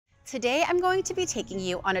Today I'm going to be taking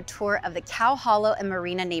you on a tour of the Cow Hollow and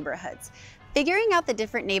Marina neighborhoods. Figuring out the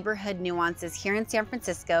different neighborhood nuances here in San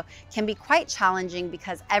Francisco can be quite challenging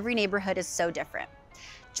because every neighborhood is so different.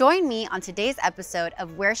 Join me on today's episode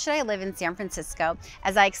of Where Should I Live in San Francisco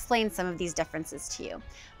as I explain some of these differences to you.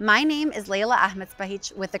 My name is Layla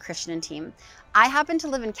Ahmedspahich with the Christian team. I happen to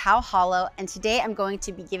live in Cow Hollow, and today I'm going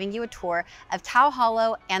to be giving you a tour of Cow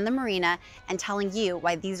Hollow and the Marina and telling you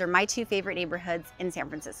why these are my two favorite neighborhoods in San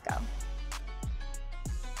Francisco.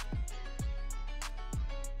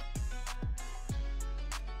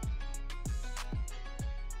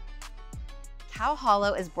 Cow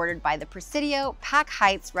Hollow is bordered by the Presidio, Pac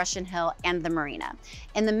Heights, Russian Hill, and the Marina.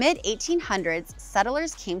 In the mid-1800s,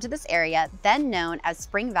 settlers came to this area, then known as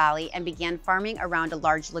Spring Valley, and began farming around a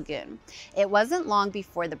large lagoon. It wasn't long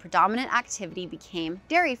before the predominant activity became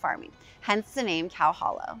dairy farming, hence the name Cow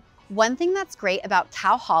Hollow. One thing that's great about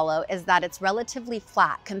Cow Hollow is that it's relatively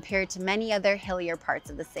flat compared to many other hillier parts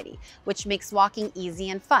of the city, which makes walking easy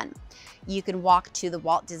and fun. You can walk to the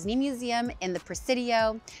Walt Disney Museum in the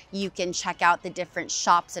Presidio, you can check out the different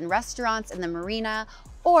shops and restaurants in the Marina,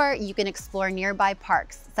 or you can explore nearby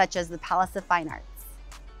parks such as the Palace of Fine Arts.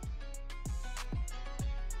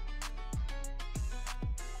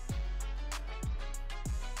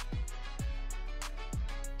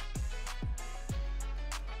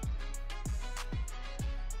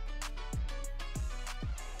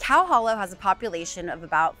 Cow Hollow has a population of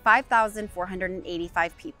about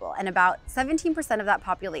 5,485 people, and about 17% of that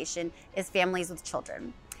population is families with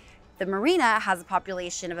children. The Marina has a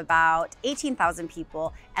population of about 18,000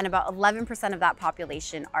 people, and about 11% of that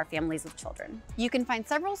population are families with children. You can find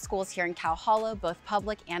several schools here in Cow Hollow, both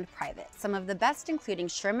public and private, some of the best including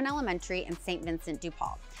Sherman Elementary and St. Vincent de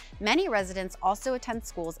Paul. Many residents also attend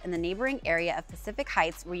schools in the neighboring area of Pacific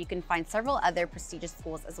Heights, where you can find several other prestigious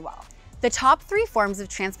schools as well. The top three forms of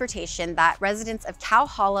transportation that residents of Cow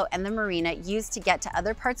Hollow and the Marina use to get to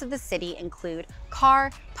other parts of the city include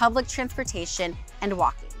car, public transportation, and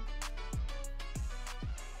walking.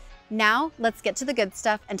 Now, let's get to the good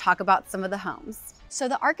stuff and talk about some of the homes. So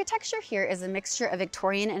the architecture here is a mixture of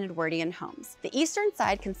Victorian and Edwardian homes. The eastern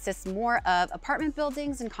side consists more of apartment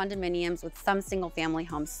buildings and condominiums with some single-family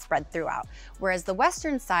homes spread throughout, whereas the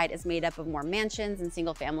western side is made up of more mansions and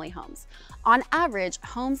single-family homes. On average,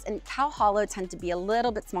 homes in Cow Hollow tend to be a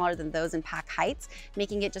little bit smaller than those in Pac Heights,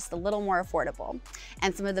 making it just a little more affordable.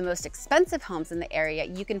 And some of the most expensive homes in the area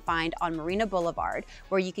you can find on Marina Boulevard,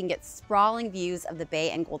 where you can get sprawling views of the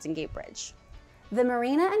Bay and Golden Gate Bridge. The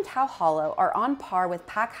Marina and Cow Hollow are on par with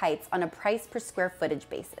Pac Heights on a price per square footage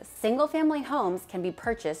basis. Single-family homes can be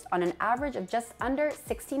purchased on an average of just under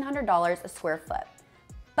 $1,600 a square foot.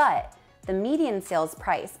 But the median sales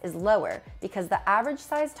price is lower because the average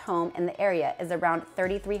sized home in the area is around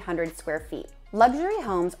 3,300 square feet. Luxury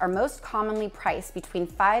homes are most commonly priced between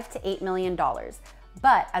 $5 to $8 million,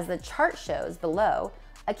 but as the chart shows below,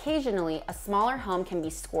 occasionally a smaller home can be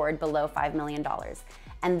scored below $5 million.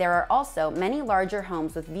 And there are also many larger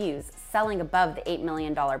homes with views selling above the $8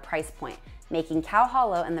 million price point, making Cow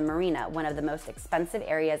Hollow and the Marina one of the most expensive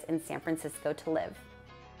areas in San Francisco to live.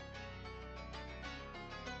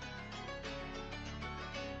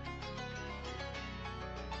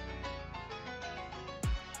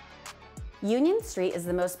 Union Street is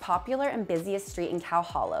the most popular and busiest street in Cow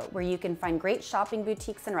Hollow, where you can find great shopping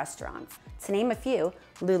boutiques and restaurants. To name a few,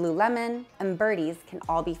 Lululemon and Birdie's can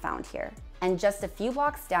all be found here. And just a few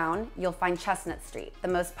blocks down, you'll find Chestnut Street, the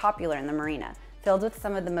most popular in the Marina, filled with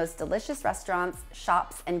some of the most delicious restaurants,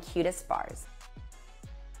 shops, and cutest bars.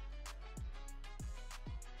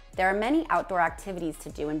 There are many outdoor activities to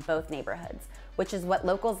do in both neighborhoods, which is what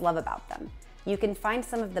locals love about them. You can find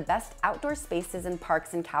some of the best outdoor spaces and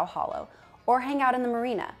parks in Cow Hollow, or hang out in the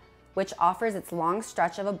Marina, which offers its long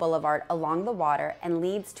stretch of a boulevard along the water and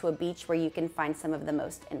leads to a beach where you can find some of the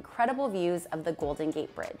most incredible views of the Golden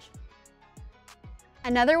Gate Bridge.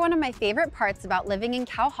 Another one of my favorite parts about living in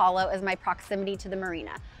Cow Hollow is my proximity to the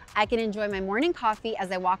Marina. I can enjoy my morning coffee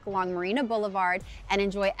as I walk along Marina Boulevard and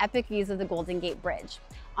enjoy epic views of the Golden Gate Bridge.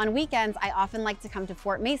 On weekends, I often like to come to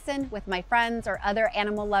Fort Mason with my friends or other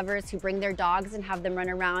animal lovers who bring their dogs and have them run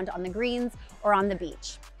around on the greens or on the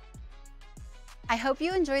beach. I hope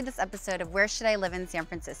you enjoyed this episode of Where Should I Live in San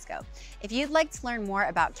Francisco. If you'd like to learn more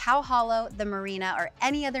about Cow Hollow, the Marina, or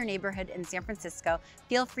any other neighborhood in San Francisco,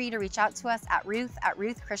 feel free to reach out to us at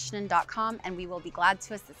ruth@ruthchristian.com, and we will be glad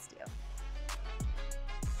to assist you.